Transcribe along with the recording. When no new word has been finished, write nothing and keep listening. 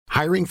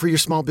Hiring for your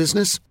small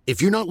business?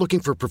 If you're not looking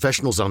for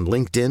professionals on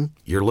LinkedIn,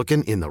 you're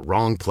looking in the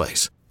wrong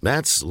place.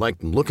 That's like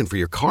looking for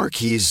your car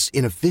keys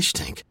in a fish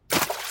tank.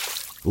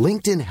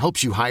 LinkedIn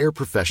helps you hire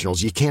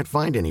professionals you can't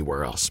find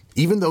anywhere else,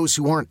 even those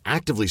who aren't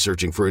actively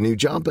searching for a new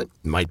job but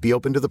might be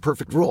open to the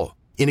perfect role.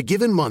 In a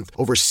given month,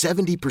 over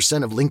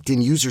 70% of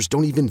LinkedIn users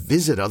don't even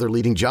visit other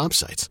leading job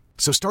sites.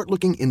 So start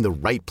looking in the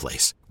right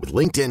place. With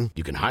LinkedIn,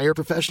 you can hire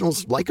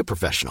professionals like a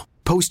professional.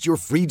 Post your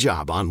free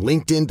job on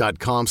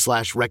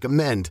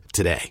linkedin.com/recommend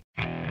today.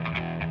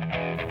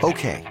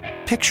 Okay,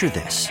 picture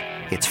this.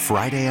 It's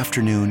Friday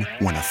afternoon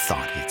when a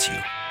thought hits you.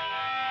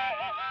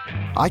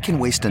 I can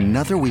waste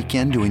another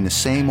weekend doing the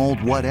same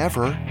old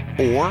whatever,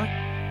 or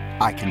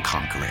I can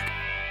conquer it.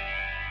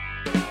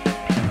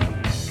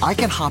 I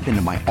can hop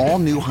into my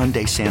all-new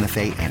Hyundai Santa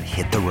Fe and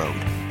hit the road.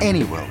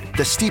 Any road.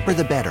 The steeper,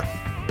 the better.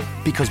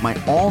 Because my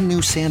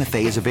all-new Santa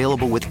Fe is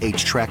available with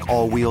H-Track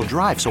all-wheel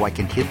drive, so I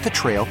can hit the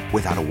trail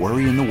without a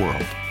worry in the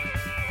world.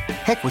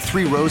 Heck, with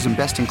 3 rows and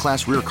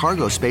best-in-class rear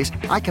cargo space,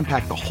 I can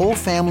pack the whole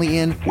family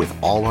in with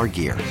all our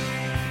gear.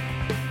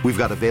 We've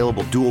got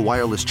available dual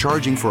wireless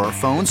charging for our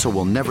phones, so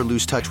we'll never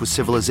lose touch with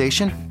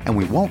civilization, and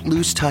we won't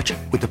lose touch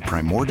with the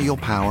primordial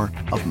power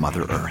of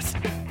Mother Earth.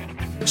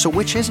 So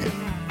which is it?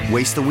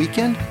 Waste the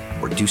weekend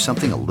or do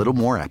something a little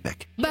more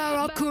epic?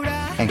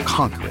 And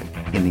conquer it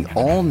in the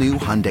all-new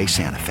Hyundai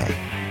Santa Fe.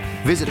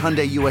 Visit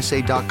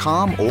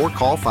HyundaiUSA.com or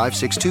call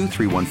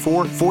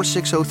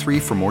 562-314-4603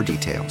 for more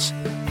details.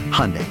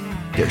 Hyundai,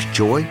 there's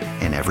joy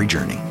in every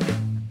journey.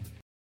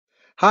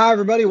 Hi,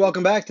 everybody.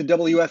 Welcome back to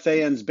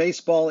WFAN's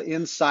Baseball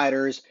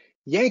Insiders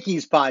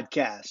Yankees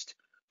podcast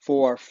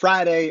for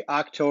Friday,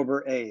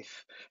 October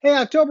 8th. Hey,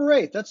 October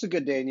 8th, that's a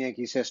good day in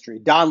Yankees history.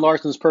 Don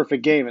Larson's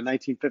perfect game in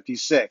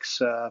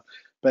 1956.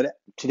 But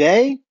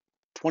today,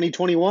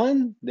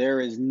 2021, there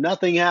is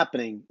nothing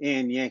happening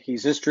in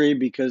Yankees history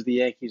because the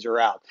Yankees are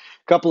out.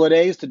 A couple of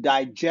days to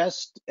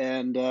digest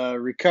and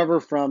recover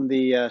from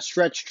the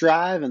stretch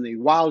drive and the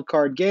wild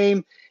card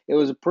game. It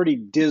was a pretty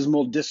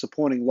dismal,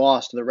 disappointing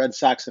loss to the Red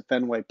Sox at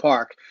Fenway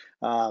Park.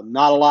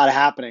 Not a lot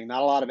happening,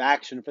 not a lot of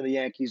action for the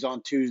Yankees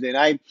on Tuesday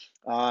night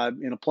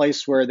in a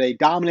place where they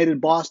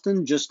dominated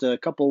Boston just a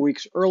couple of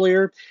weeks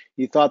earlier.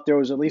 You thought there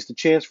was at least a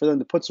chance for them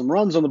to put some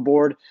runs on the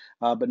board,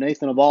 but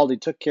Nathan Eovaldi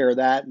took care of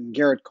that, and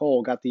Garrett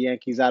Cole got the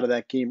Yankees out of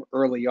that game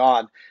early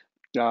on.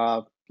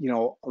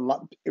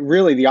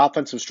 Really the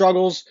offensive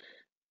struggles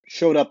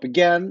showed up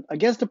again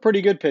against a pretty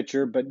good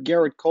pitcher, but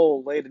Garrett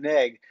Cole laid an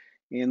egg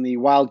in the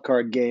wild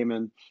card game,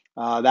 and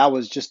that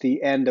was just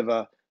the end of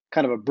a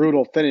kind of a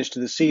brutal finish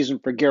to the season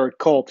for Garrett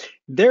Cole.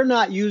 They're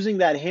not using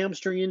that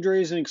hamstring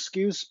injury as an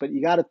excuse, but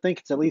you got to think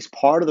it's at least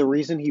part of the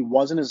reason he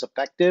wasn't as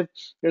effective.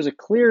 There's a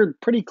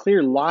pretty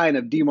clear line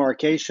of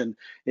demarcation.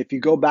 If you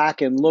go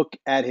back and look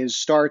at his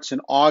starts in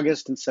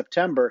August and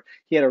September,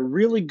 he had a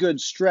really good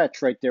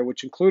stretch right there,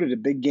 which included a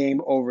big game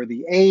over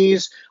the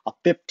A's, a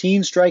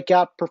 15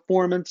 strikeout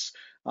performance.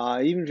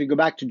 Even if you go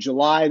back to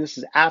July, this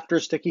is after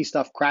sticky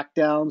stuff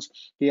crackdowns.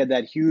 He had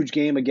that huge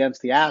game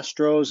against the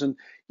Astros. And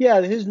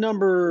yeah, his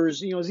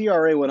numbers, his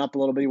ERA went up a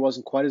little bit. He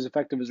wasn't quite as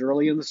effective as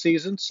early in the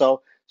season.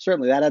 So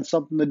certainly that had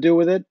something to do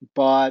with it.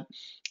 But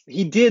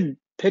he did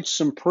pitch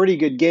some pretty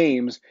good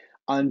games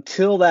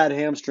until that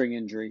hamstring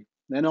injury.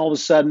 Then all of a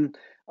sudden,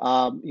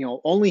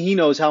 only he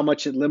knows how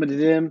much it limited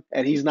him,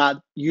 and he's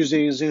not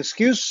using it as an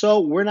excuse. So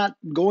we're not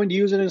going to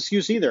use it as an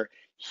excuse either.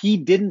 He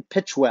didn't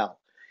pitch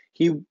well.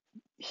 He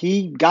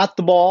got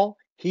the ball,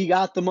 he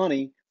got the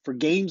money for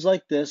games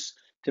like this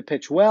to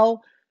pitch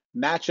well,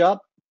 match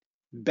up,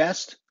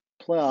 best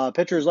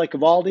pitchers like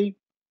Eovaldi.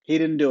 He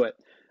didn't do it.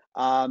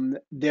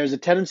 There's a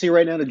tendency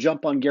right now to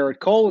jump on Garrett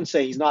Cole and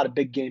say he's not a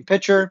big game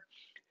pitcher.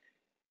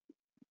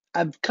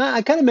 I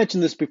kind of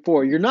mentioned this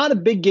before. You're not a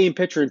big game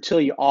pitcher until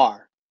you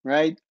are,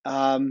 right?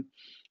 Andy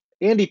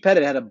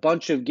Pettitte had a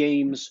bunch of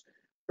games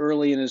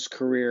early in his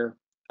career,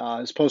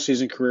 his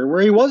postseason career,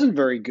 where he wasn't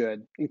very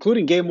good,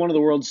 including Game 1 of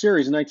the World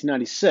Series in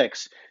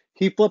 1996.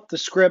 He flipped the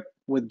script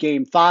with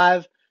Game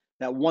 5,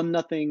 that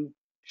 1-0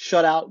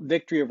 shutout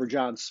victory over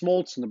John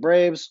Smoltz and the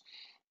Braves.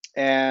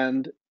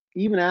 And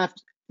even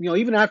after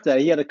that,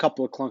 he had a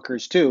couple of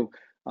clunkers too.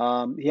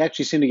 He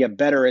actually seemed to get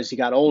better as he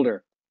got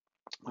older.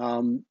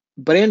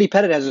 But Andy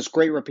Pettitte has this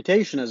great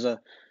reputation as an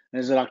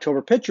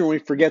October pitcher. We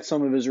forget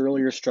some of his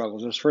earlier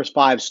struggles. His first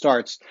 5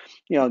 starts,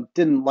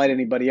 didn't light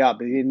anybody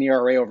up. He had an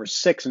ERA over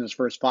 6 in his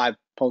first 5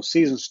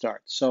 postseason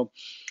starts. So,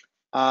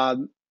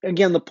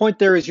 again, the point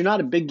there is you're not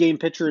a big game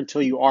pitcher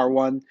until you are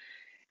one.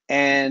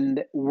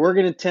 And we're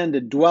going to tend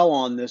to dwell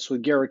on this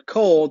with Garrett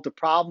Cole. The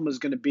problem is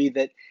going to be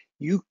that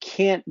you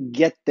can't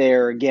get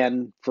there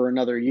again for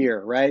another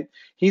year, right?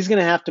 He's going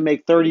to have to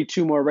make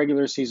 32 more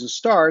regular season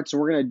starts,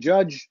 and we're going to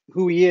judge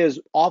who he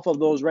is off of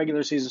those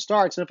regular season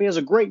starts. And if he has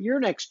a great year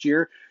next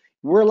year,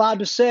 we're allowed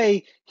to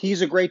say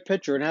he's a great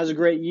pitcher and has a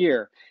great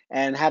year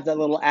and have that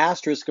little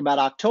asterisk about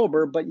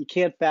October, but you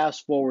can't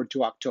fast forward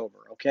to October,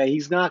 okay?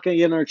 He's not going to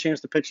get another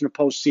chance to pitch in the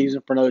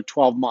postseason for another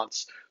 12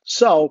 months.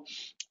 So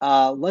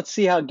let's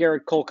see how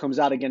Garrett Cole comes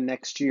out again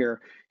next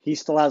year. He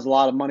still has a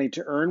lot of money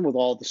to earn with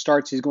all the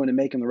starts he's going to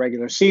make in the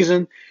regular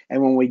season.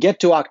 And when we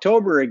get to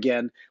October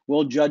again,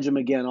 we'll judge him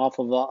again off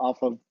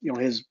of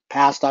his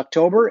past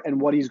October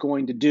and what he's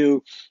going to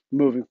do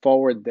moving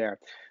forward there.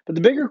 But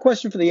the bigger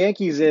question for the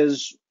Yankees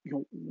is,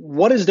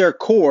 what is their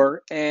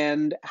core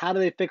and how do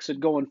they fix it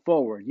going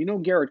forward?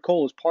 Gerrit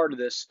Cole is part of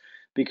this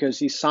because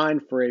he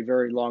signed for a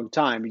very long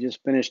time. He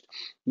just finished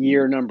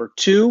year number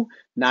 2,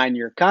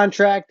 9-year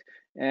contract.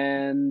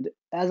 And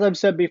as I've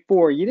said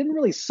before, you didn't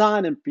really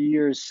sign him for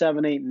years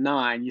 7, 8, and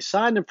 9. You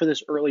signed him for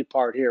this early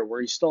part here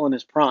where he's still in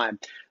his prime.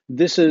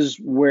 This is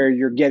where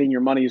you're getting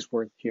your money's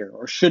worth here,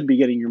 or should be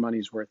getting your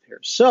money's worth here.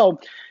 So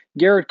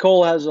Gerrit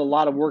Cole has a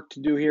lot of work to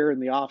do here in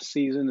the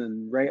offseason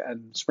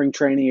and spring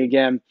training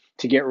again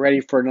to get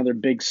ready for another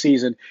big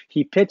season.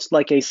 He pitched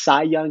like a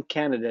Cy Young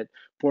candidate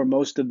for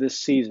most of this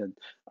season.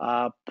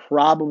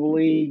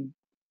 Probably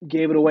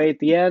gave it away at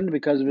the end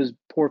because of his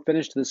poor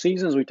finish to the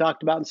season, as we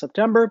talked about in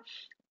September,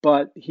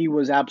 but he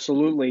was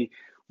absolutely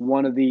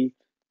one of the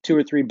 2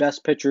 or 3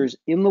 best pitchers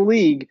in the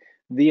league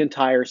the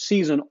entire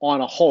season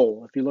on a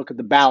whole, if you look at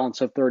the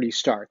balance of 30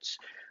 starts.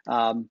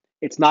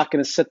 It's not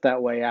going to sit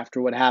that way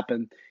after what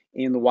happened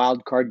in the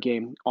wild card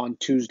game on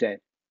Tuesday.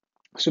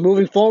 So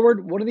moving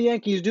forward, what do the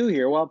Yankees do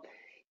here? Well,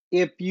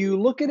 if you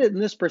look at it in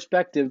this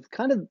perspective,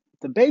 kind of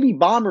the baby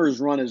Bombers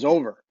run is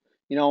over,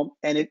 and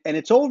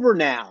it's over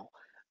now.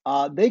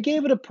 They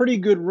gave it a pretty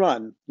good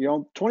run.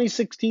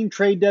 2016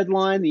 trade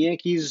deadline, the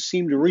Yankees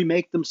seemed to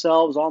remake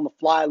themselves on the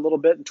fly a little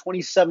bit. In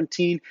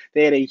 2017,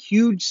 they had a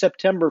huge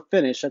September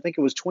finish. I think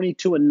it was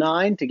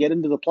 22-9 to get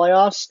into the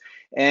playoffs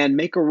and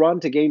make a run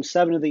to Game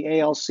 7 of the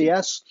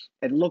ALCS.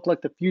 It looked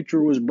like the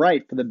future was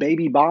bright for the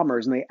baby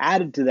Bombers, and they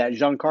added to that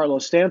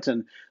Giancarlo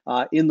Stanton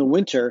in the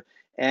winter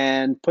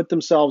and put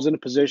themselves in a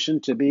position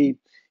to be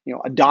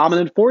a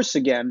dominant force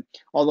again.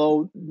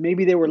 Although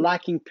maybe they were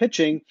lacking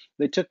pitching,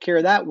 they took care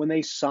of that when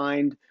they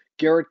signed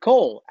Gerrit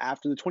Cole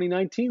after the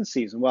 2019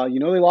 season. Well, they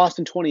lost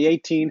in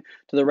 2018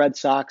 to the Red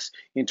Sox.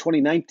 In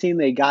 2019,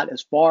 they got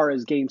as far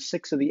as Game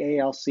 6 of the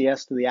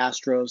ALCS to the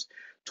Astros.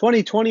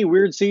 2020,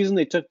 weird season.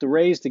 They took the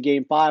Rays to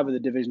Game 5 of the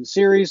division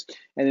series.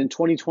 And in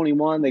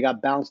 2021, they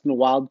got bounced in the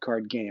wild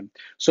card game.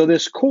 So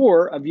this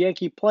core of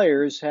Yankee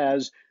players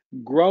has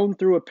grown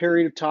through a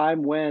period of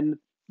time when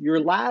your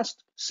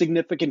last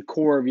significant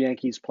core of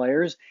Yankees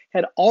players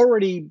had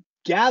already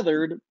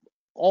gathered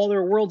all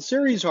their World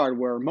Series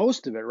hardware,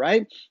 most of it,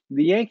 right?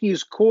 The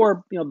Yankees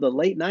core, the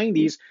late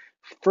 90s,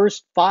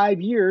 first 5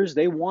 years,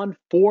 they won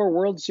 4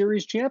 World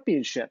Series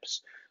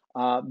championships.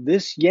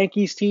 This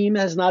Yankees team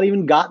has not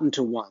even gotten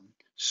to one.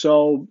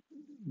 So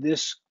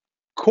this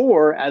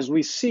core, as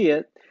we see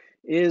it,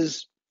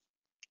 is,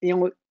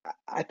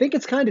 I think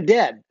it's kind of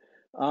dead.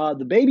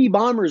 The baby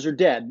Bombers are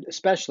dead,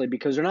 especially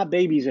because they're not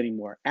babies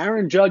anymore.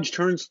 Aaron Judge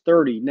turns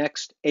 30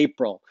 next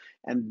April,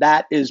 and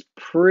that is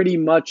pretty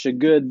much a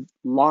good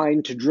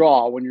line to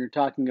draw when you're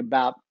talking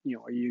about,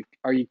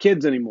 are you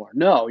kids anymore?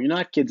 No, you're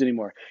not kids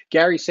anymore.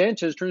 Gary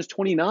Sanchez turns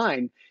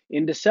 29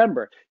 in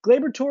December.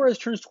 Gleyber Torres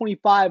turns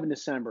 25 in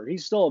December.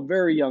 He's still a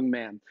very young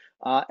man,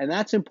 and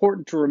that's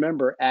important to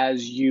remember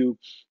as you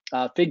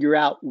figure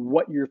out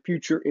what your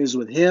future is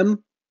with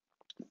him.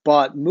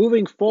 But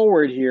moving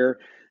forward here,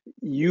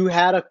 you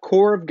had a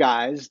core of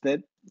guys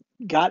that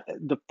got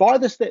the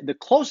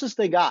closest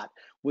they got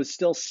was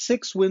still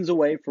 6 wins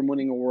away from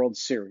winning a World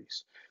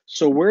Series.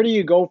 So where do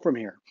you go from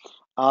here?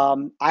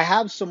 I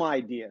have some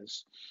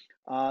ideas.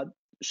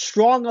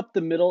 Strong up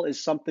the middle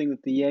is something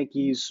that the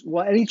Yankees,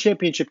 any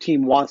championship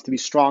team wants to be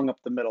strong up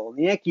the middle, and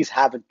the Yankees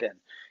haven't been.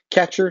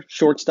 Catcher,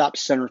 shortstop,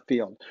 center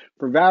field.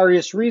 For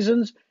various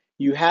reasons,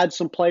 you had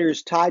some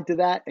players tied to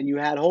that, and you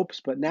had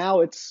hopes, but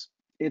now it's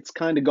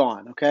kind of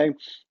gone, okay?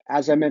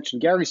 As I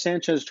mentioned, Gary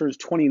Sanchez turns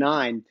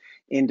 29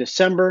 in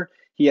December.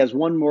 He has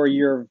 1 more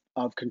year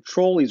of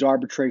control. He's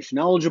arbitration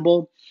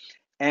eligible.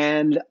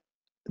 And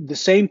the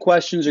same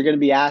questions are going to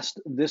be asked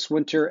this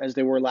winter as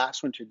they were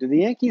last winter. Do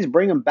the Yankees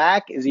bring him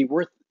back? Is he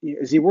worth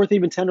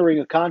even tendering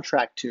a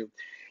contract to?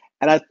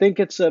 And I think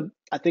it's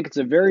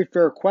a very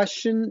fair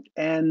question,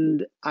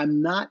 and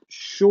I'm not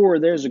sure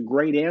there's a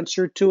great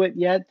answer to it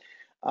yet.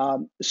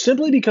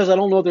 Simply because I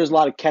don't know if there's a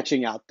lot of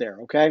catching out there,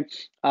 okay?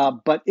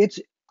 But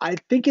I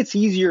think it's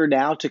easier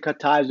now to cut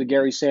ties with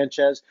Gary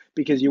Sanchez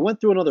because you went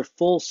through another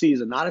full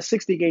season, not a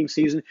 60-game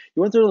season.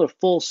 You went through another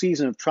full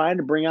season of trying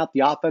to bring out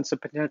the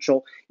offensive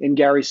potential in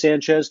Gary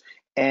Sanchez,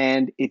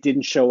 and it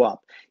didn't show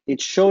up.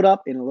 It showed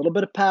up in a little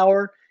bit of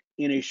power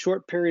in a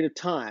short period of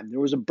time. There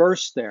was a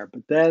burst there,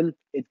 but then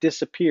it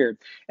disappeared.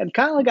 And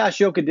Kyle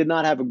Higashioka did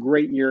not have a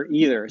great year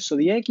either. So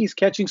the Yankees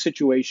catching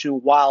situation,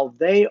 while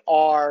they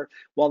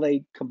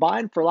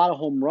combine for a lot of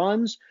home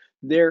runs,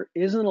 there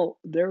isn't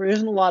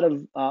a lot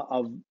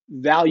of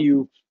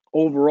value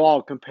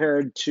overall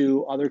compared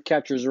to other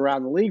catchers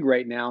around the league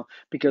right now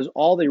because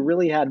all they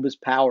really had was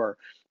power.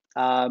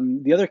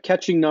 The other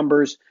catching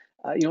numbers,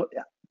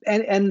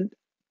 and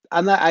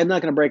I'm not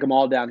going to break them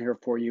all down here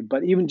for you,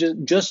 but even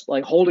just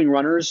like holding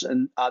runners,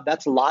 and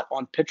that's a lot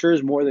on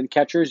pitchers more than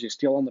catchers. You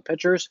steal on the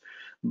pitchers,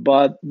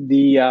 but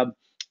the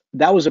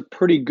that was a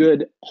pretty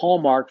good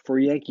hallmark for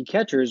Yankee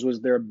catchers,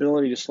 was their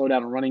ability to slow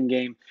down a running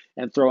game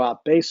and throw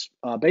out base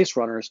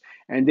runners.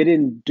 And they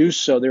didn't do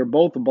so. They were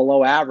both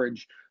below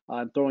average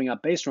throwing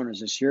out base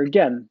runners this year.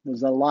 Again,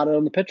 was that a lot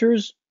on the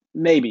pitchers?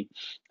 Maybe.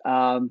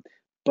 Um,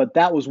 but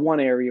that was one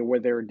area where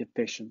they were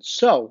deficient.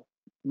 So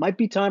might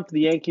be time for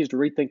the Yankees to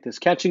rethink this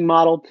catching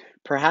model,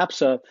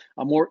 perhaps a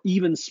more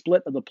even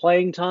split of the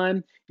playing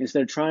time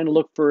instead of trying to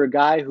look for a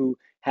guy who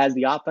has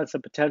the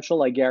offensive potential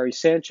like Gary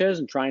Sanchez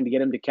and trying to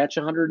get him to catch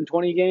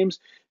 120 games.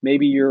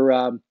 Maybe you're,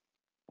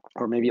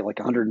 or maybe like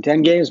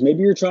 110 games.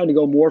 Maybe you're trying to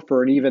go more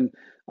for an even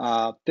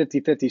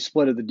 50-50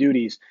 split of the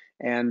duties.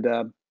 And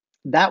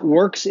that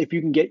works if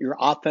you can get your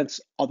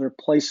offense other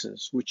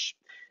places, which,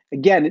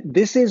 again,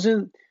 this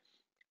isn't,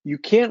 you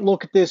can't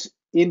look at this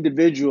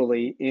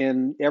individually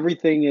in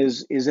everything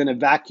is in a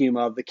vacuum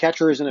of the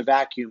catcher is in a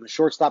vacuum, the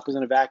shortstop is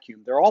in a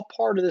vacuum. They're all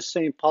part of the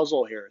same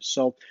puzzle here.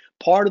 So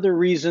part of the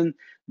reason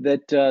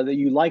that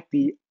you like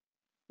the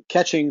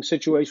catching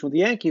situation with the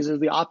Yankees is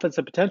the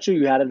offensive potential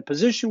you had at a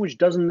position which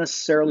doesn't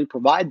necessarily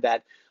provide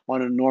that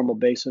on a normal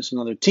basis in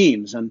other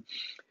teams. And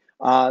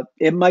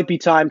it might be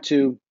time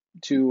to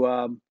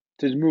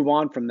to move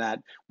on from that.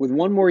 With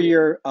one more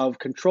year of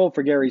control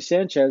for Gary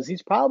Sanchez,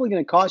 he's probably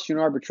going to cost you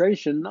an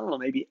arbitration, I don't know,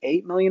 maybe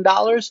 $8 million.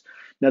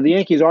 Now, the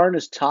Yankees aren't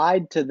as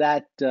tied to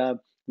that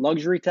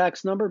luxury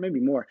tax number, maybe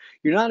more.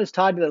 You're not as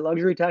tied to that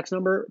luxury tax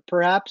number,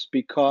 perhaps,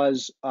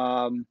 because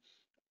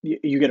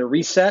you get a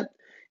reset,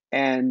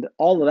 and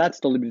all of that's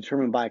still to be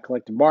determined by a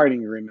collective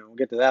bargaining agreement. We'll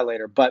get to that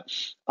later. But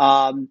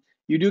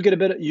you do get a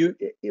bit of,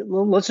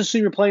 let's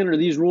assume you're playing under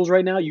these rules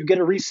right now, you get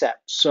a reset.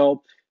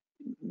 So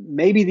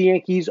maybe the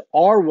Yankees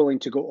are willing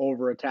to go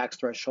over a tax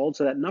threshold,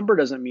 so that number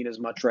doesn't mean as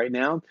much right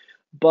now.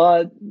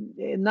 But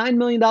 $9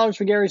 million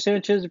for Gary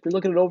Sanchez, if you're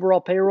looking at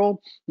overall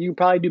payroll, you can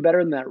probably do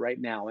better than that right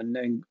now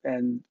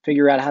and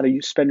figure out how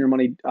to spend your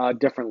money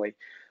differently.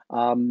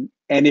 And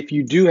if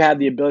you do have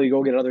the ability to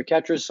go get other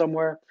catchers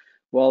somewhere,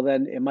 well,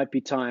 then it might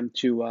be time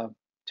to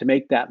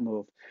make that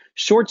move.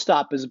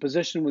 Shortstop is a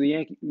position where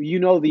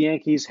the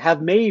Yankees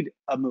have made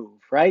a move,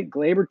 right?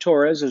 Gleyber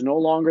Torres is no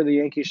longer the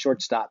Yankees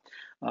shortstop.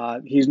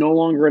 He's no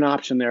longer an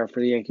option there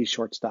for the Yankees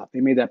shortstop. They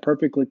made that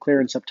perfectly clear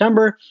in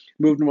September,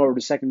 moved him over to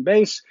second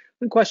base.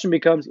 The question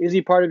becomes, is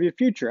he part of your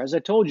future? As I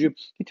told you,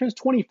 he turns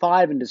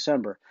 25 in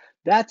December.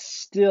 That's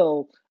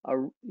still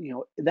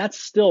that's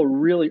still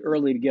really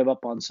early to give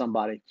up on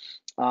somebody.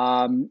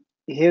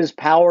 His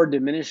power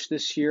diminished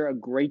this year a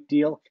great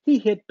deal. He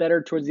hit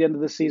better towards the end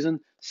of the season,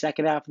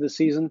 second half of the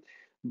season,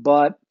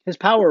 but his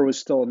power was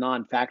still a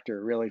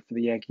non-factor really for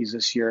the Yankees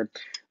this year.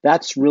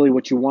 That's really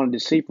what you wanted to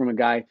see from a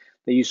guy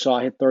that you saw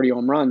hit 30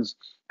 home runs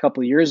a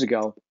couple of years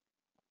ago.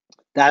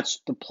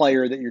 That's the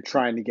player that you're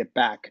trying to get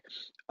back.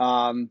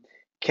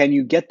 Can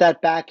you get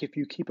that back if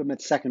you keep him at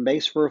second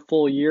base for a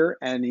full year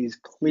and he's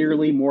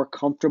clearly more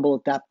comfortable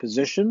at that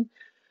position?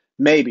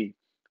 Maybe.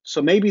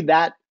 So maybe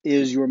that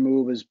is your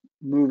move, is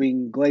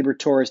moving Gleyber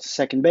Torres to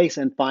second base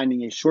and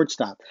finding a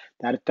shortstop.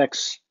 That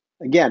affects,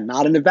 again,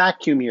 not in a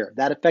vacuum here.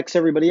 That affects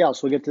everybody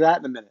else. We'll get to that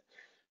in a minute.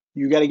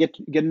 You got to get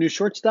a new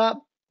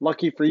shortstop.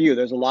 Lucky for you,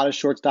 there's a lot of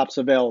shortstops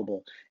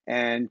available.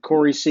 And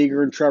Corey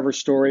Seager and Trevor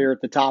Story are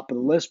at the top of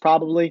the list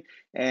probably.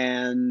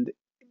 And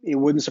it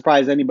wouldn't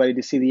surprise anybody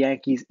to see the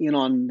Yankees in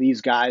on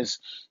these guys.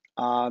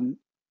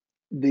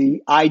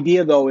 The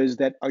idea, though, is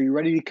that are you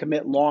ready to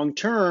commit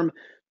long-term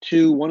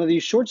to one of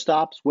these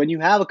shortstops when you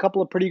have a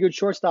couple of pretty good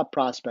shortstop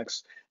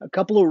prospects, a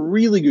couple of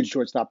really good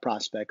shortstop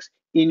prospects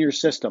in your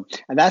system?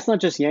 And that's not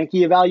just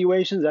Yankee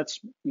evaluations. That's,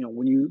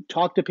 when you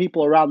talk to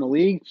people around the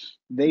league,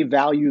 they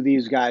value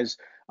these guys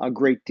a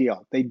great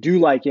deal. They do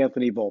like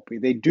Anthony Volpe.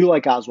 They do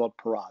like Oswald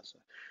Peraza.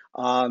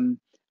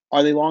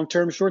 Are they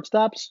long-term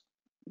shortstops?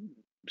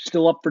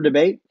 Still up for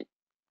debate.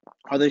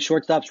 Are they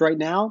shortstops right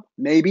now?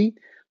 Maybe.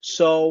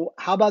 So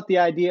how about the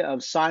idea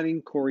of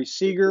signing Corey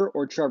Seager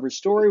or Trevor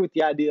Story with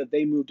the idea that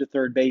they move to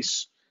third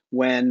base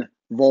when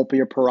Volpe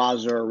or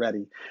Peraza are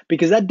ready?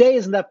 Because that day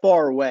isn't that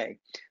far away.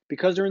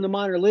 Because they're in the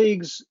minor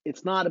leagues,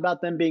 it's not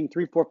about them being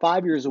 3, 4,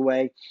 5 years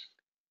away.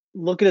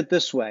 Look at it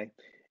this way.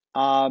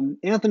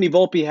 Anthony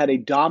Volpe had a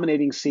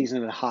dominating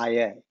season at high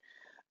A.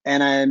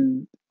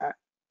 And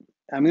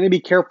I'm going to be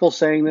careful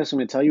saying this. I'm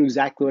going to tell you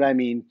exactly what I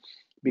mean,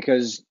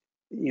 because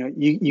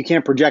you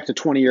can't project a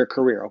 20-year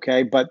career,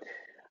 okay? But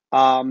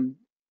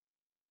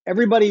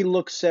everybody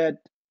looks at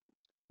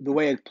the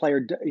way a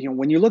player,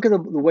 when you look at the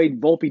way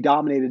Volpe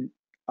dominated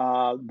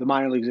the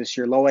minor leagues this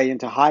year, low A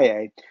into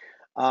high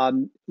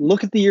A,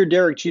 look at the year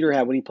Derek Jeter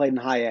had when he played in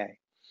high A.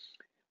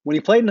 When he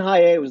played in high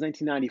A, it was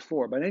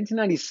 1994. By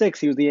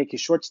 1996, he was the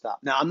Yankees shortstop.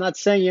 Now, I'm not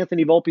saying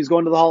Anthony Volpe is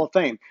going to the Hall of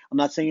Fame. I'm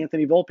not saying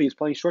Anthony Volpe is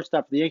playing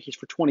shortstop for the Yankees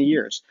for 20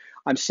 years.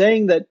 I'm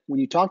saying that when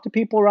you talk to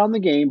people around the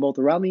game, both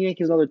around the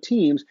Yankees and other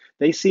teams,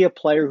 they see a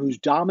player who's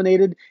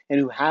dominated and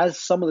who has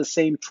some of the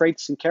same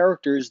traits and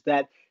characters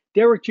that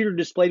Derek Jeter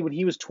displayed when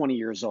he was 20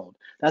 years old.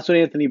 That's what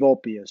Anthony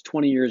Volpe is,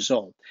 20 years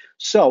old.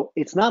 So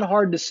it's not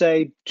hard to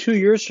say 2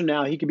 years from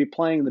now he could be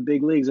playing in the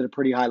big leagues at a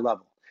pretty high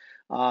level.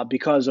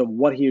 because of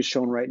what he has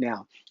shown right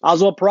now.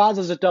 Oswald Peraza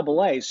is at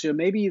Double-A, so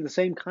maybe the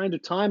same kind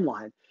of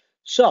timeline.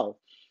 So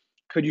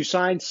could you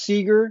sign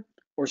Seager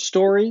or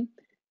Story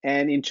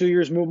and in 2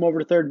 years move him over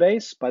to third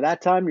base? By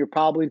that time, you're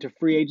probably into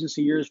free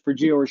agency years for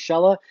Gio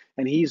Urshela,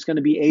 and he's going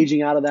to be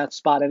aging out of that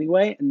spot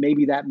anyway, and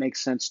maybe that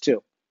makes sense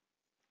too.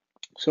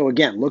 So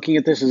again, looking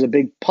at this as a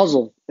big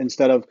puzzle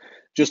instead of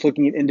just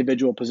looking at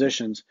individual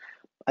positions,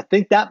 I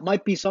think that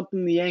might be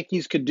something the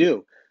Yankees could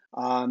do.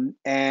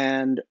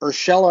 And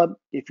Urshela,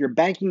 if you're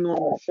banking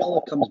on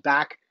Urshela comes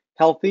back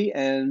healthy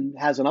and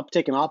has an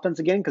uptick in offense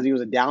again because he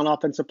was a down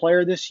offensive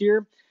player this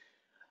year,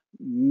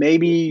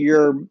 maybe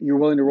you're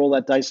willing to roll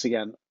the dice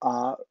again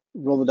on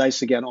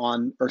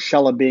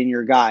Urshela being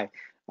your guy,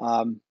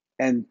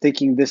 and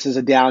thinking this is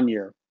a down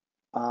year.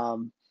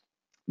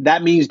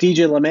 That means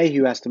DJ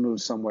LeMahieu has to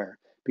move somewhere,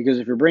 because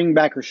if you're bringing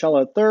back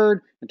Urshela at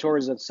third and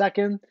Torres at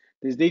second,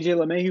 does DJ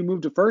LeMahieu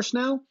move to first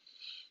now?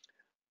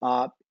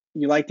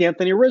 You liked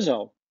Anthony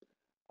Rizzo.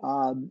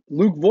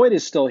 Luke Voit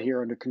is still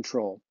here under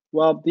control.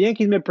 Well, the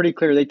Yankees made pretty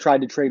clear they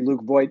tried to trade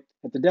Luke Voit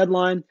at the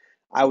deadline.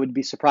 I would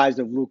be surprised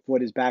if Luke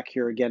Voit is back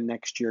here again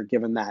next year,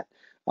 given that.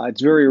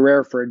 It's very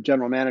rare for a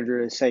general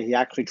manager to say he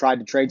actually tried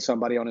to trade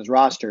somebody on his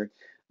roster.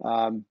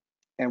 And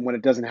when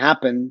it doesn't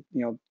happen,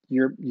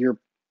 you're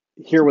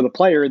here with a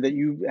player that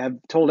you have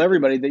told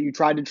everybody that you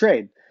tried to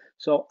trade.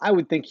 So I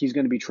would think he's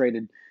going to be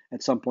traded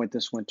at some point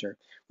this winter,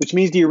 which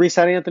means do you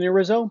re-sign Anthony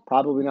Rizzo?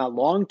 Probably not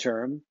long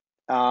term.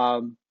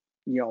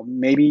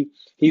 Maybe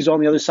he's on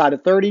the other side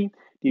of 30.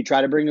 Do you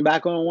try to bring him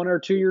back on a 1 or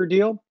 2 year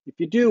deal? If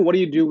you do, what do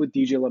you do with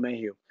DJ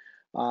LeMahieu?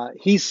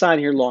 He's signed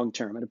here long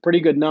term at a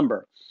pretty good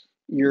number.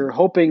 You're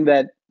hoping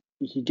that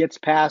he gets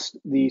past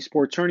the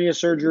sports hernia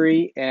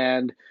surgery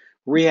and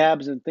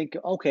rehabs and think,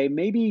 okay,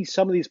 maybe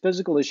some of these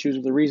physical issues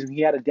are the reason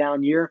he had a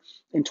down year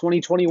in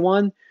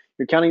 2021.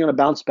 You're counting on a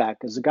bounce back.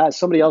 Because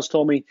somebody else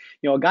told me,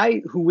 a guy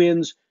who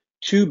wins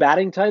 2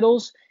 batting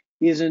titles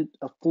isn't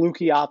a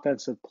fluky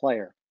offensive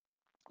player.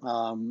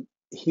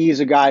 He's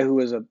a guy who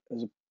is a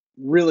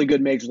really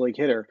good major league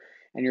hitter,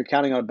 and you're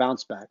counting on a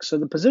bounce back. So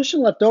the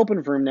position left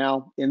open for him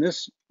now in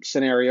this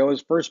scenario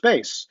is first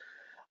base.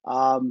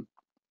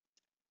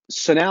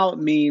 So now it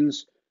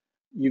means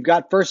you've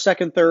got first,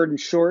 second, third, and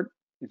short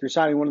if you're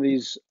signing one of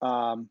these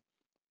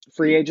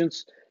free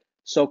agents.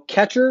 So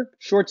catcher,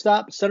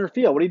 shortstop, center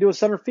field. What do you do with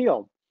center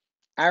field?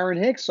 Aaron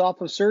Hicks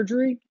off of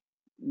surgery?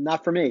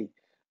 Not for me.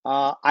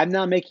 I'm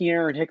not making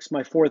Aaron Hicks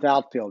my 4th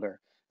outfielder.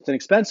 It's an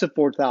expensive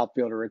 4th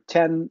outfielder at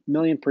 $10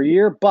 million per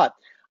year, but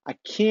I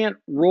can't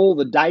roll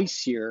the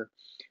dice here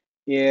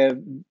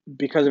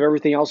because of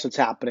everything else that's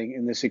happening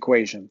in this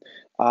equation.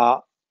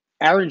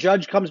 Aaron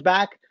Judge comes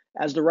back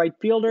as the right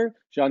fielder.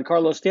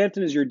 Giancarlo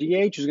Stanton is your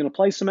DH who's going to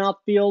play some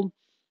outfield.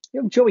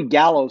 You have Joey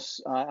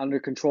Gallo's under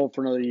control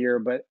for another year,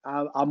 but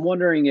I'm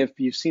wondering if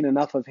you've seen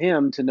enough of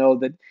him to know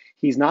that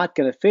he's not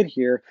going to fit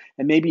here,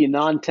 and maybe you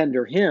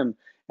non-tender him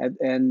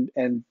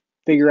and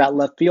figure out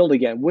left field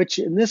again, which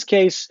in this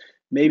case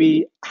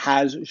maybe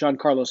has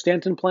Giancarlo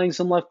Stanton playing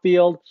some left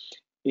field.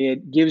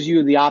 It gives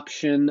you the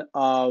option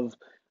of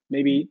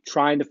maybe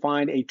trying to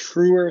find a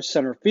truer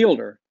center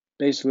fielder,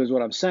 basically is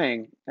what I'm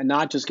saying, and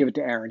not just give it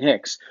to Aaron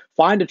Hicks.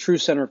 Find a true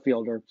center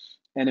fielder,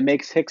 and it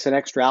makes Hicks an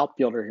extra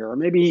outfielder here. Or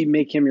maybe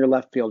make him your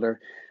left fielder.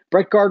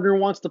 Brett Gardner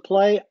wants to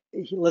play.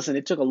 Listen,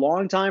 it took a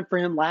long time for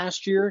him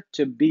last year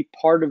to be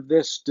part of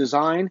this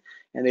design,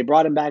 and they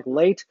brought him back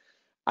late.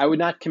 I would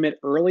not commit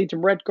early to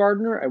Brett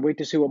Gardner. I'd wait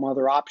to see what my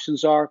other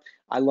options are.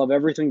 I love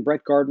everything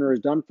Brett Gardner has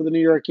done for the New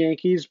York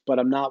Yankees, but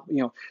I'm not,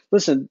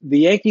 listen, the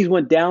Yankees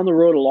went down the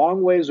road a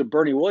long ways with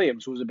Bernie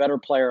Williams, who was a better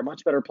player, a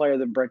much better player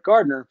than Brett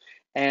Gardner.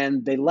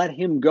 And they let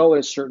him go at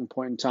a certain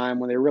point in time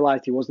when they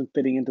realized he wasn't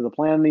fitting into the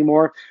plan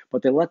anymore.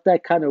 But they let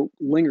that kind of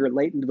linger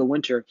late into the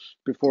winter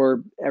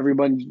before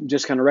everyone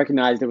just kind of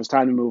recognized it was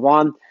time to move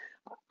on.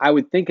 I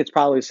would think it's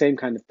probably the same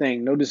kind of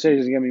thing. No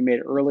decisions are going to be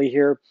made early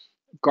here.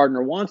 If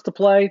Gardner wants to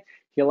play,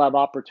 he'll have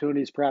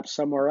opportunities perhaps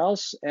somewhere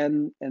else,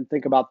 and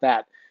think about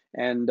that.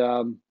 And,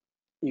 the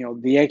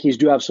Yankees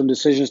do have some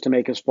decisions to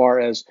make as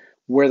far as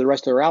where the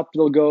rest of their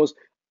outfield goes.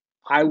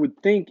 I would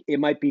think it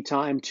might be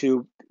time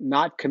to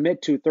not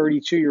commit to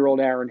 32-year-old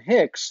Aaron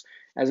Hicks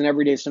as an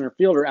everyday center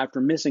fielder after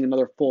missing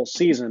another full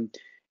season.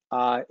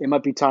 It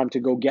might be time to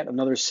go get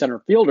another center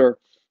fielder,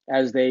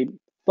 as they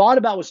thought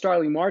about with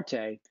Starling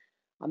Marte.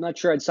 I'm not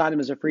sure I'd sign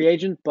him as a free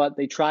agent, but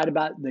they tried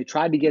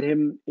to get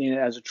him in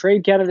as a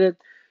trade candidate.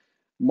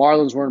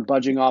 Marlins weren't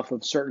budging off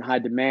of certain high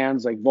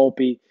demands like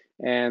Volpe,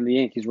 and the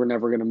Yankees were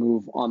never going to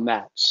move on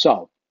that.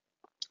 So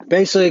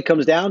basically, it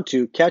comes down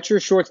to catcher,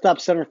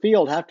 shortstop, center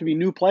field have to be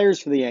new players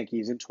for the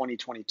Yankees in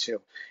 2022.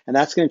 And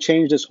that's going to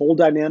change this whole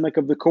dynamic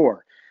of the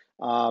core.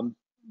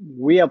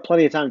 We have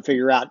plenty of time to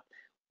figure out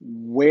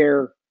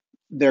where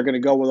they're going to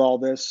go with all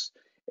this.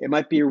 It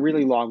might be a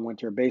really long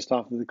winter based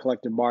off of the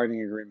collective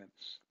bargaining agreement.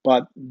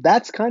 But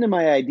that's kind of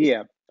my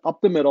idea.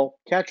 Up the middle,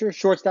 catcher,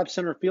 shortstop,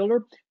 center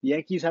fielder. The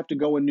Yankees have to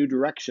go in new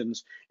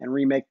directions and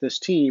remake this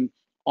team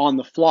on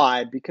the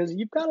fly, because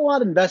you've got a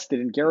lot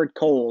invested in Garrett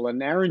Cole,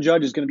 and Aaron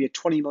Judge is going to be a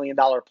 $20 million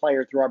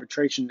player through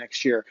arbitration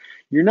next year.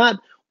 You're not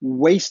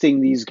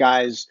wasting these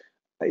guys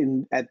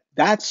at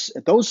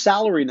those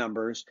salary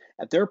numbers,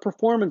 at their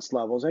performance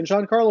levels, and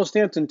Giancarlo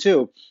Stanton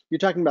too. You're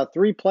talking about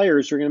three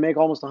players who are going to make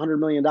almost $100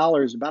 million,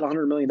 about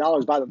 $100 million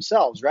by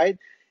themselves, right?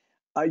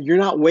 You're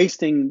not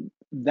wasting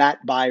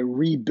that by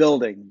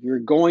rebuilding. You're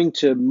going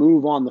to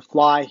move on the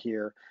fly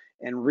here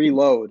and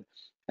reload,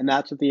 and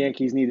that's what the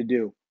Yankees need to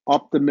do,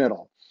 up the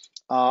middle.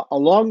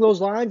 Along those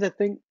lines, I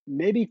think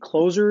maybe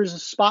closer is a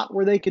spot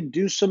where they could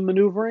do some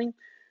maneuvering.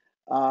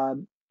 Uh,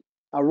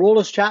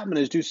 Aroldis Chapman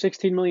is due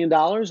 $16 million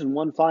in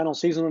one final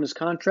season on his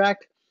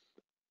contract.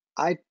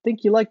 I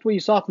think you liked what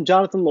you saw from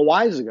Jonathan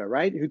Loáisiga,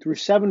 right? Who threw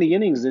 70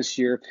 innings this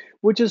year,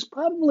 which is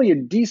probably a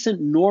decent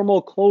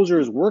normal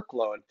closer's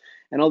workload.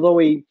 And although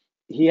he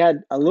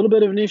had a little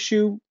bit of an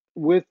issue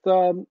with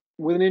an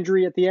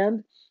injury at the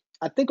end,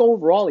 I think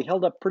overall he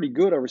held up pretty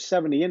good over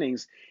 70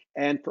 innings.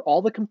 And for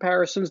all the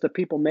comparisons that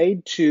people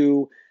made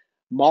to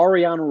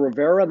Mariano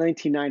Rivera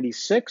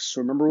 1996,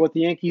 remember what the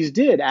Yankees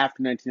did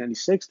after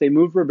 1996? They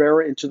moved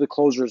Rivera into the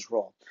closer's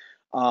role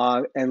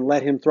and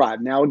let him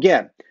thrive. Now,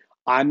 again,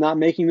 I'm not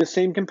making the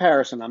same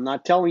comparison. I'm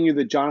not telling you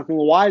that Jonathan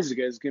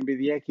Loáisiga is going to be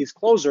the Yankees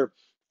closer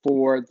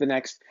for the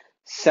next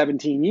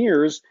 17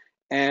 years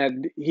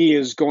and he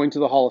is going to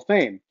the Hall of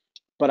Fame.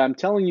 But I'm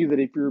telling you that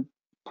if you're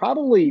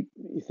probably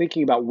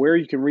thinking about where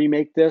you can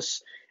remake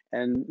this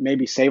and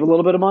maybe save a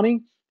little bit of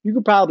money, you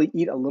could probably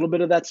eat a little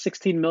bit of that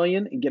 $16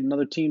 million and get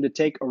another team to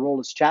take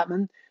Aroldis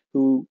Chapman,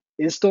 who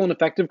is still an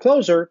effective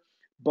closer,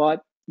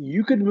 but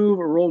you could move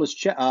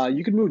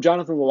you could move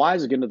Jonathan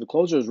Loáisiga into the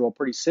closer's role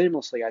pretty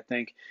seamlessly, I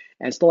think,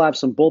 and still have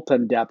some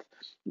bullpen depth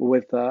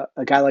with a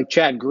guy like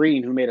Chad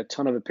Green, who made a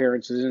ton of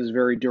appearances and is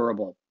very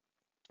durable.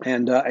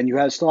 And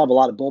you still have a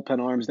lot of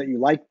bullpen arms that you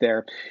like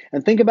there.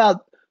 And think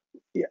about,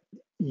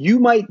 you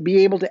might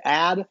be able to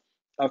add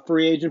a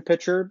free agent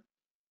pitcher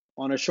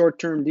on a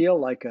short-term deal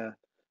like a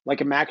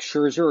Max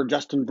Scherzer or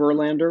Justin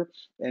Verlander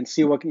and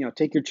see what,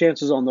 take your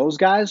chances on those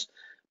guys.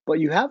 But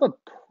you have a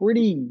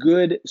pretty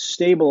good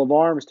stable of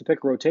arms to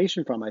pick a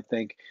rotation from, I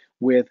think,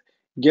 with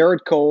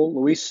Gerrit Cole,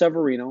 Luis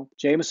Severino,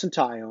 Jameson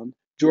Taillon,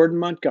 Jordan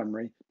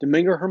Montgomery,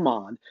 Domingo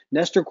Germán,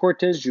 Nestor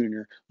Cortes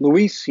Jr.,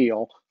 Luis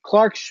Gil,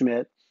 Clark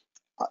Schmidt,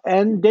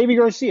 and Deivi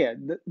Garcia.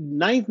 The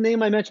ninth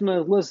name I mentioned on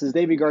the list is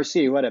Deivi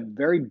Garcia, who had a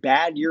very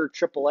bad year at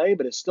AAA,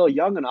 but is still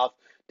young enough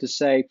to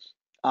say,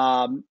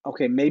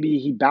 okay, maybe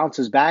he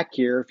bounces back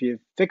here if you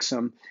fix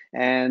him,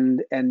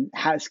 and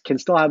can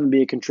still have him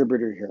be a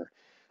contributor here.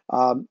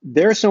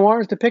 There's some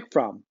arms to pick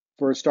from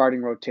for a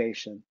starting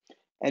rotation,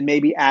 and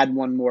maybe add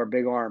one more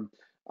big arm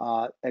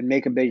and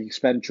make a big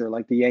expenditure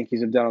like the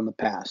Yankees have done in the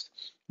past.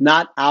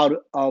 Not out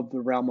of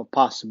the realm of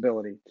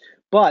possibility,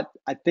 but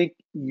I think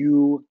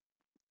you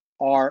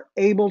are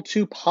able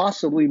to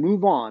possibly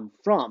move on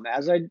from,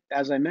 as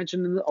I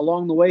mentioned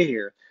along the way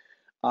here,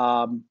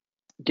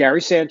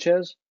 Gary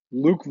Sanchez,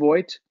 Luke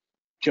Voit,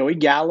 Joey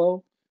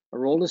Gallo,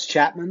 Aroldis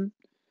Chapman,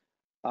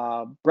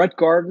 Brett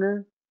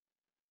Gardner.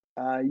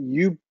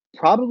 You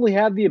probably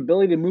have the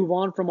ability to move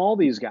on from all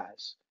these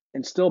guys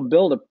and still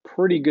build a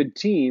pretty good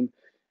team,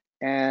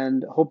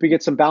 and hope you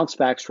get some bounce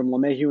backs from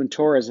LeMahieu and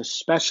Torres,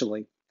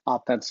 especially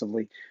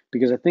offensively,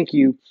 because I think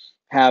you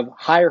have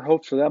higher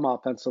hopes for them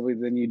offensively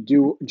than you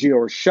do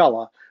Gio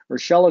Urshela.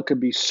 Urshela could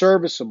be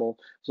serviceable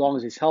as long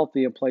as he's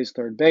healthy and plays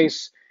third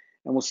base,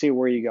 and we'll see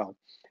where you go.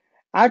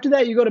 After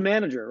that, you go to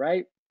manager,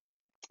 right?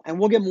 And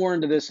we'll get more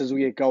into this as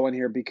we get going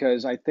here,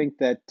 because I think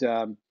that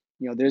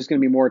there's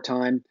going to be more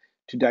time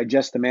to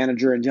digest the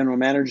manager and general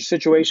manager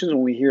situations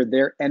when we hear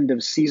their end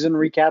of season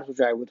recaps, which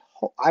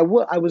I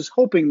was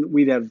hoping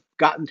we'd have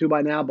gotten to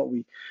by now, but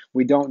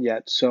we don't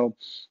yet. So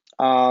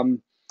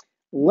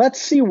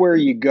let's see where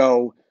you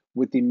go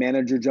with the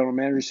manager, general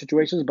manager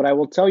situations. But I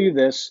will tell you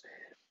this: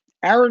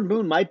 Aaron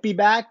Boone might be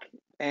back,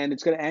 and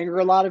it's going to anger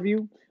a lot of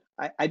you.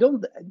 I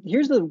don't.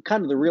 Here's the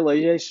kind of the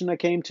realization I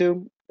came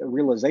to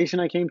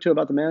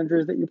about the manager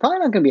is that you're probably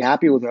not going to be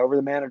happy with whoever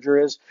the manager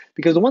is,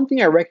 because the one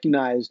thing I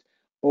recognized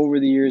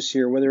over the years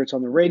here, whether it's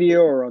on the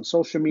radio or on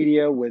social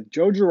media with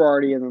Joe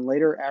Girardi and then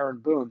later Aaron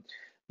Boone,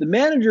 the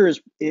manager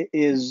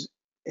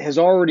has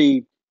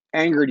already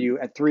angered you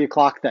at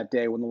 3:00 that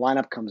day when the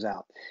lineup comes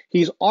out.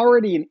 He's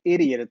already an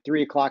idiot at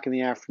 3:00 in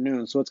the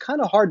afternoon, so it's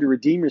kind of hard to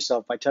redeem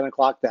yourself by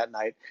 10:00 that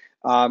night.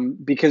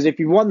 Because if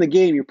you won the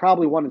game, you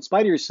probably won in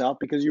spite of yourself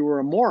because you were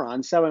a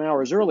moron 7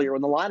 hours earlier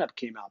when the lineup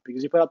came out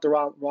because you put out the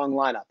wrong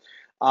lineup.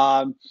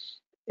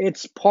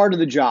 It's part of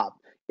the job.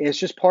 It's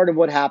just part of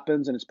what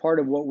happens, and it's part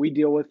of what we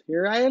deal with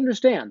here. I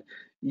understand.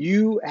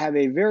 You have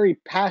a very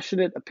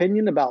passionate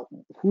opinion about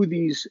who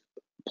these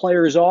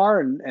players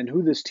are and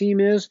who this team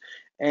is,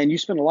 and you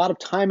spend a lot of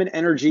time and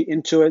energy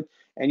into it,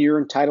 and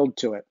you're entitled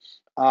to it.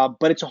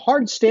 But it's a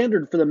hard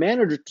standard for the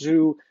manager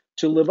to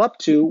live up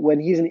to when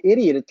he's an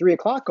idiot at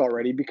 3:00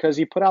 already because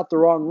he put out the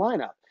wrong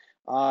lineup.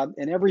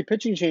 And every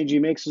pitching change he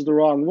makes is the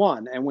wrong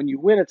one. And when you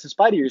win, it's in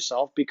spite of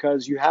yourself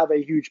because you have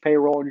a huge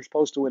payroll and you're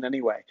supposed to win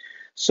anyway.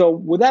 So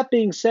with that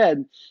being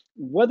said,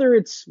 whether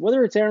it's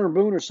Aaron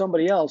Boone or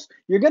somebody else,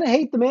 you're going to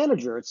hate the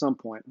manager at some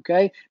point,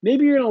 okay?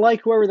 Maybe you're going to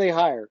like whoever they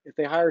hire if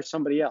they hire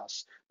somebody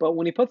else. But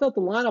when he puts out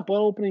the lineup on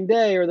opening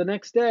day or the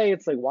next day,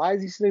 it's like, why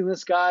is he sitting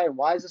this guy and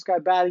why is this guy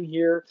batting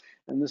here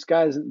and this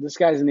guy's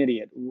an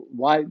idiot?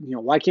 Why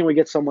can't we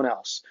get someone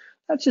else?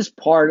 That's just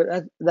part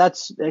of that.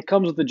 It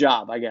comes with the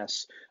job, I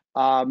guess.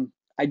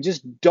 I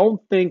just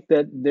don't think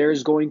that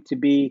there's going to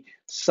be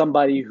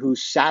somebody who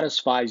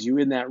satisfies you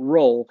in that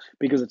role,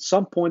 because at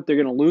some point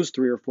they're going to lose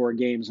 3 or 4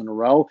 games in a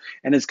row,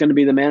 and it's going to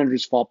be the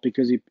manager's fault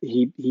because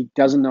he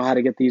doesn't know how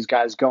to get these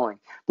guys going.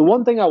 The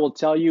one thing I will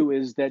tell you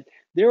is that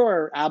there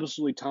are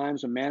absolutely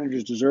times when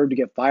managers deserve to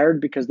get fired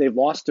because they've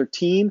lost their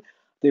team,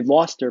 they've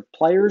lost their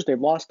players, they've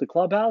lost the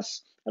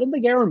clubhouse. I don't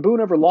think Aaron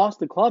Boone ever lost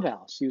the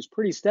clubhouse. He was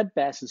pretty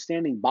steadfast in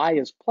standing by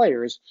his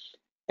players,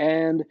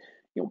 and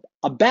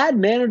a bad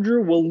manager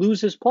will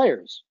lose his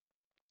players.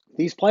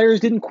 These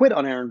players didn't quit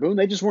on Aaron Boone.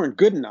 They just weren't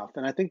good enough.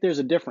 And I think there's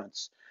a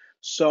difference.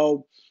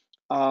 So,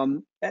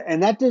 and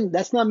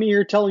that's not me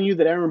here telling you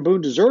that Aaron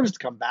Boone deserves to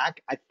come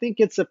back. I think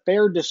it's a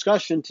fair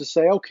discussion to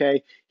say,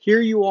 okay, here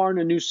you are in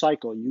a new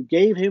cycle. You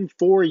gave him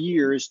 4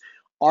 years.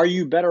 Are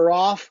you better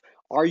off?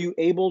 Are you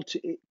able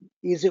to,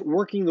 is it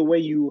working the way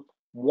you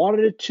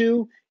wanted it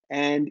to?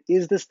 And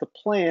is this the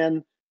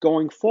plan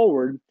going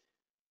forward?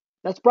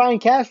 That's Brian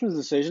Cashman's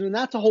decision, and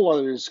that's a whole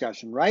other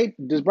discussion, right?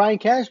 Does Brian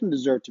Cashman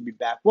deserve to be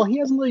back? Well, he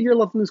has another year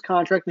left in his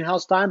contract, and Hal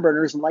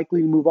Steinbrenner isn't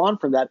likely to move on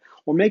from that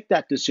or make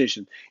that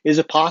decision. Is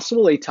it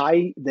possible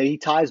that he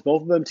ties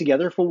both of them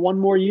together for 1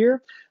 more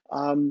year,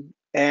 and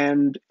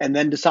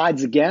then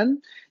decides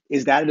again?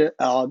 Is that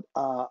a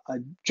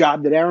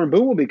job that Aaron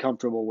Boone will be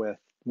comfortable with?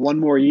 1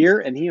 more year,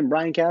 and he and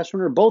Brian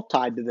Cashman are both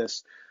tied to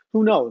this.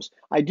 Who knows?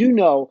 I do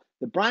know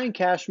that Brian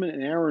Cashman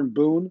and Aaron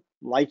Boone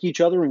like each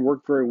other and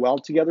work very well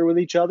together with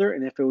each other.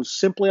 And if it was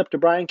simply up to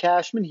Brian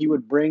Cashman, he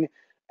would bring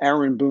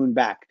Aaron Boone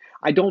back.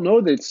 I don't know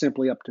that it's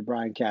simply up to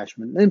Brian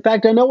Cashman. In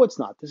fact, I know it's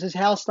not. This is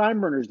Hal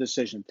Steinbrenner's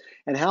decision.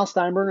 And Hal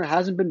Steinbrenner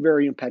hasn't been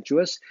very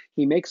impetuous.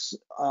 He makes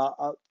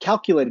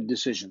calculated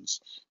decisions.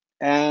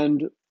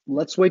 And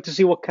let's wait to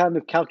see what kind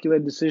of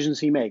calculated decisions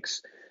he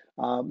makes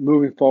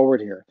moving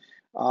forward here.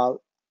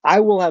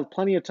 I will have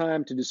plenty of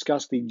time to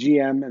discuss the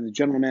GM and the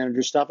general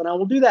manager stuff, and I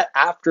will do that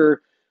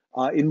after,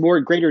 in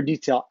greater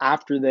detail,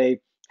 after they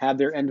have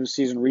their end of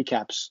season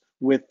recaps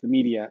with the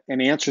media and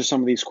answer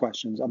some of these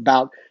questions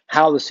about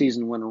how the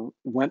season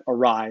went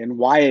awry and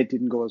why it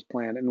didn't go as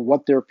planned and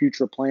what their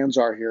future plans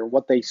are here,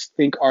 what they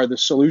think are the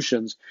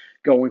solutions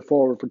going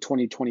forward for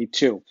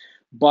 2022.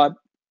 But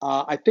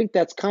I think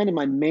that's kind of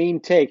my main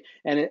take.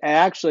 And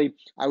I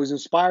was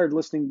inspired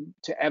listening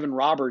to Evan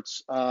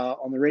Roberts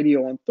on the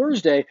radio on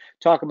Thursday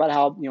talk about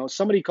how,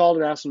 somebody called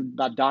and asked him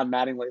about Don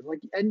Mattingly.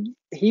 And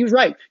he was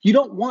right. You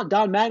don't want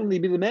Don Mattingly to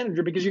be the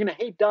manager because you're going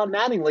to hate Don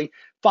Mattingly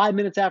 5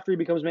 minutes after he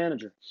becomes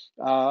manager.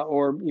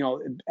 Or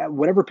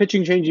whatever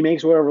pitching change he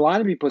makes, whatever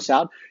lineup he puts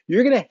out,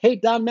 you're going to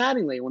hate Don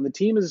Mattingly. When the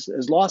team has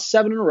lost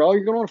 7 in a row,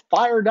 you're going to want to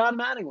fire Don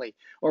Mattingly.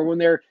 Or when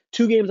they're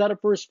 2 games out of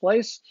first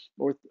place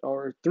or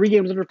 3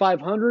 games under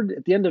 500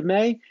 at the end of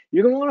May,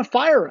 you're going to want to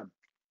fire him.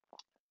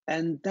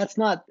 And that's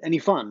not any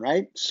fun,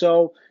 right?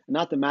 So,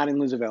 not that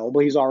Mattingly's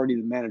available. He's already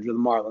the manager of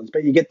the Marlins.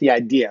 But you get the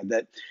idea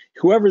that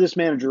whoever this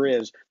manager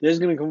is, there's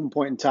going to come a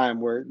point in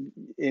time where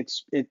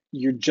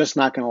you're just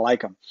not going to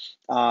like him.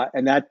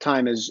 And that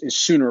time is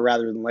sooner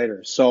rather than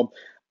later. So,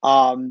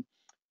 I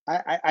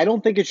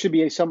don't think it should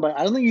be somebody.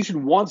 I don't think you should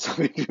want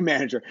somebody to be a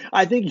manager.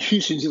 I think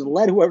you should just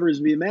let whoever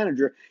is be a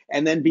manager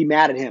and then be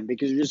mad at him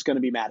because you're just going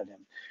to be mad at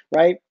him,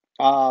 right?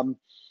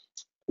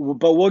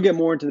 But we'll get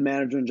more into the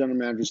manager and general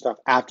manager stuff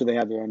after they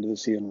have their end of the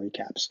season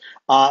recaps.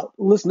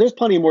 Listen, there's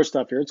plenty more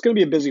stuff here. It's going to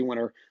be a busy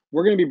winter.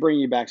 We're going to be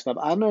bringing you back stuff.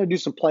 I'm going to do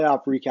some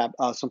playoff recap,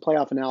 some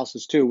playoff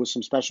analysis too, with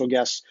some special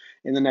guests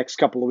in the next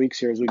couple of weeks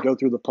here as we go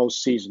through the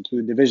postseason,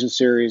 through the division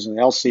series and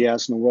the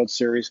LCS and the World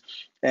Series.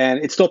 And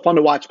it's still fun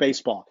to watch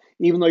baseball.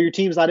 Even though your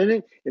team's not in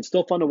it, it's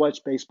still fun to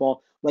watch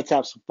baseball. Let's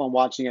have some fun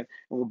watching it,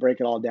 and we'll break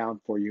it all down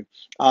for you.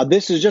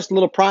 This is just a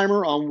little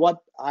primer on what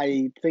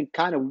I think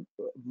kind of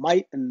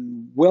might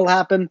and will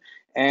happen,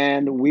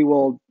 and we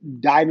will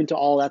dive into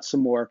all that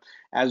some more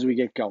as we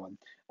get going.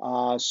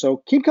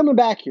 So keep coming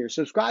back here.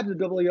 Subscribe to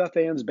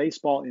WFAN's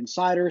Baseball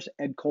Insiders,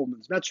 Ed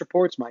Coleman's Mets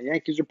reports, my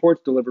Yankees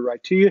reports delivered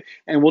right to you,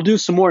 and we'll do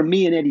some more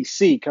me and Eddie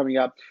C coming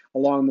up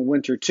along the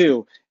winter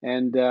too,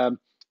 and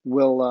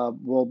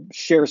we'll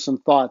share some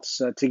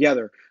thoughts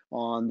together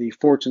on the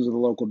fortunes of the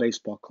local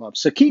baseball club.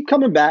 So keep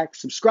coming back,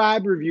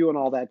 subscribe, review, and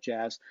all that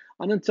jazz.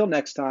 And until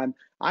next time,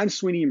 I'm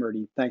Sweeney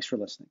Murdy. Thanks for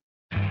listening.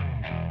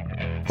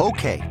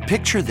 Okay,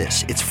 picture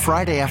this. It's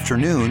Friday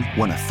afternoon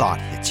when a thought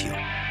hits you.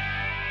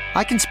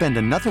 I can spend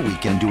another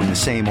weekend doing the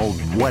same old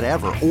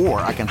whatever,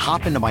 or I can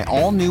hop into my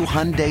all-new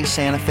Hyundai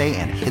Santa Fe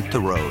and hit the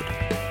road.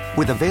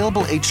 With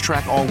available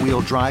H-Track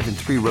all-wheel drive and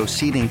 3-row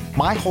seating,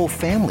 my whole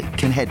family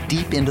can head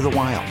deep into the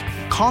wild.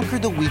 Conquer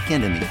the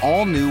weekend in the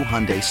all-new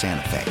Hyundai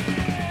Santa Fe.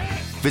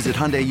 Visit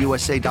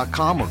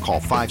HyundaiUSA.com or call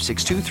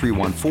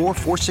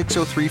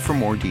 562-314-4603 for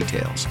more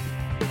details.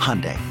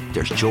 Hyundai,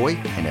 there's joy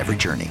in every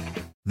journey.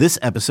 This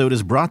episode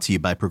is brought to you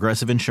by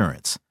Progressive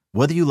Insurance.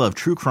 Whether you love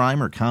true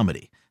crime or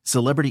comedy,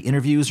 celebrity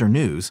interviews or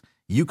news,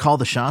 you call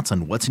the shots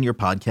on what's in your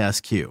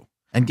podcast queue.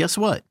 And guess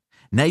what?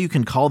 Now you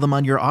can call them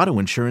on your auto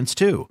insurance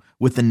too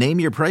with the Name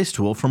Your Price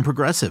tool from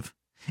Progressive.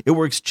 It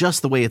works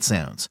just the way it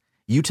sounds.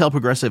 You tell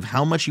Progressive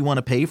how much you want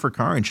to pay for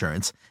car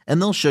insurance,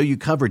 and they'll show you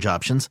coverage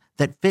options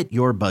that fit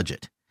your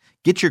budget.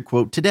 Get your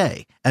quote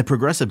today at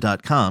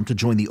Progressive.com to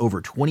join the over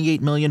 28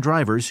 million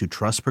drivers who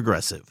trust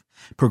Progressive.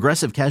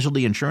 Progressive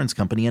Casualty Insurance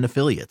Company and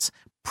Affiliates.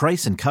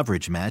 Price and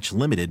coverage match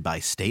limited by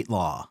state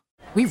law.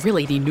 We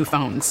really need new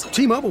phones.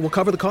 T-Mobile will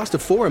cover the cost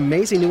of 4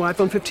 amazing new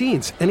iPhone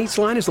 15s, and each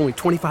line is only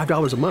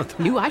 $25 a month.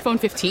 New iPhone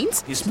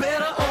 15s? It's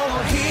better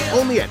over here.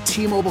 Only at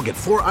T-Mobile, get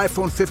 4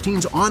 iPhone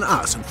 15s on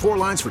us and 4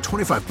 lines for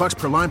 $25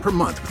 per line per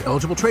month with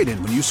eligible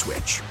trade-in when you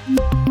switch.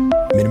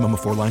 Minimum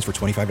of 4 lines for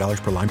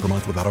 $25 per line per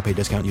month with autopay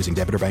discount using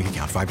debit or bank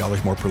account.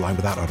 $5 more per line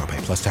without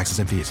autopay, plus taxes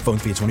and fees. Phone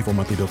fee at 24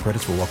 monthly bill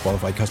credits for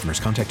well-qualified customers.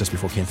 Contact us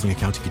before canceling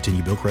account to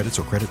continue bill credits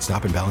or credit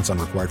stop and balance on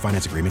required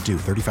finance agreement due.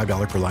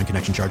 $35 per line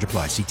connection charge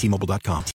applies. See T-Mobile.com.